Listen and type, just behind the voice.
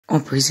All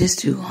praises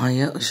to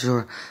Haya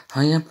Ashur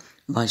Haya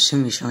by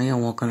Shem Yeshaya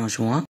walking on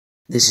Shua.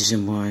 This is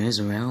your boy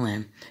Israel,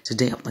 and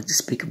today I'd like to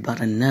speak about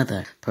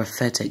another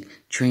prophetic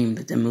dream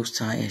that the Most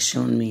High has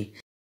shown me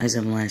as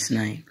of last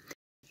night.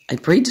 I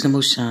prayed to the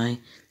Most High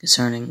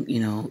concerning,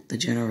 the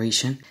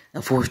generation,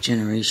 the fourth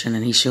generation,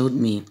 and he showed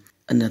me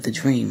another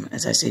dream.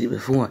 As I stated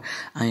before,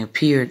 I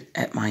appeared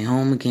at my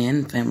home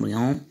again, family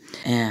home,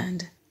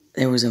 and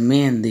there was a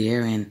man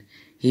there, and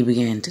he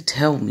began to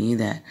tell me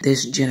that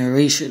this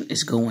generation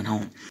is going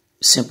home.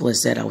 Simple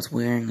as that. I was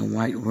wearing a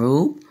white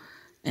robe,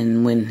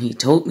 and when he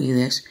told me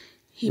this,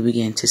 he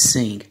began to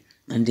sing,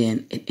 and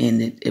then it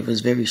ended. It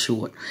was very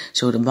short.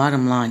 So the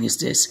bottom line is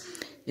this.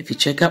 If you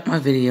check out my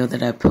video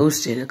that I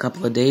posted a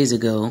couple of days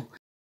ago,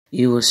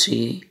 you will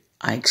see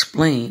I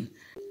explain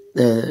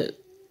the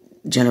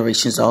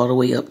generations all the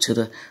way up to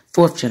the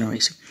fourth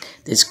generation.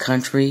 This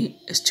country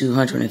is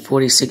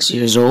 246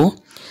 years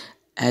old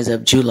as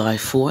of July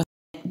 4th.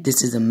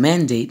 This is a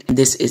mandate, and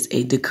this is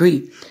a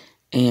decree.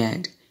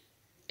 And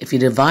if you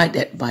divide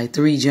that by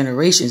 3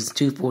 generations,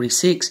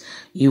 246,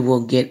 you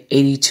will get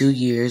 82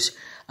 years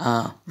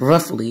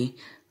roughly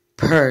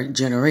per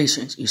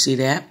generation. You see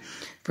that?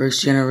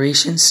 First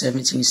generation,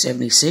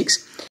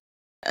 1776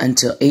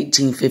 until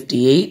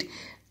 1858.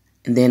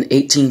 And then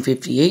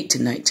 1858 to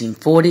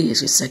 1940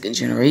 is your second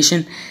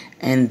generation.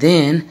 And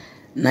then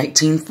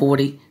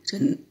 1940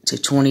 to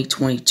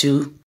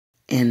 2022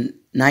 and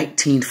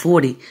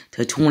 1940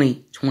 to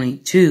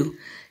 2022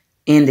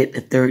 ended the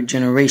third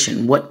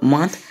generation. What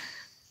month?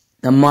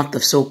 The month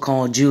of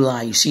so-called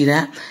July. You see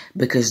that?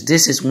 Because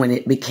this is when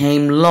it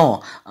became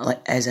law.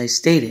 As I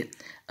stated,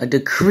 a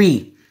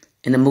decree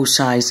in the Most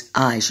High's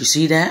eyes. You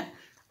see that?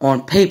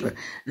 On paper.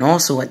 And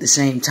also at the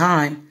same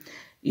time,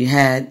 you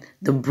had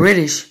the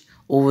British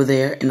over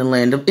there in the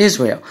land of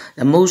Israel.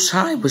 The Most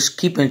High was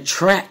keeping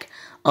track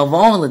of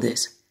all of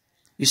this.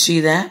 You see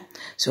that?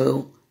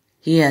 So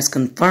he has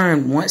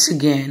confirmed once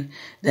again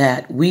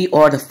that we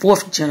are the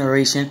fourth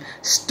generation,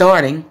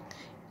 starting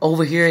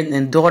over here in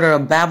the daughter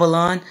of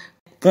Babylon,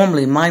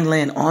 formerly my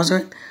land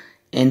Asareth,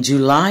 in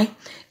July,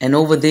 and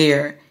over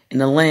there in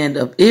the land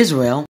of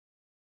Israel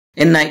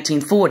in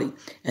 1940.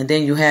 And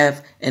then you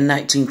have in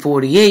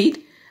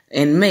 1948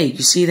 in May.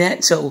 You see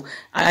that? So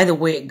either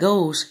way it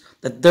goes,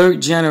 the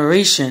third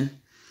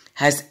generation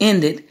has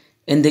ended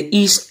in the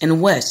east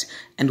and west,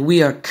 and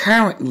we are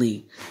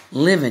currently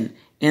living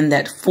in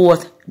that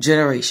fourth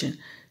generation.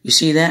 You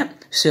see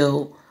that?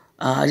 So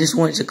I just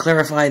wanted to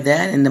clarify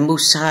that, and the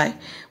Most High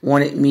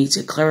wanted me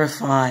to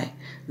clarify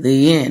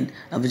the end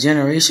of a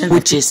generation,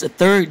 which is the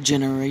third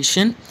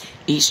generation.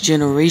 Each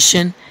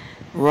generation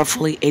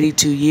roughly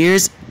 82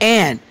 years,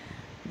 and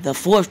the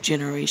fourth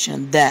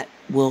generation that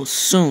will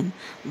soon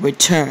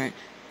return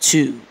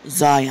to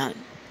Zion.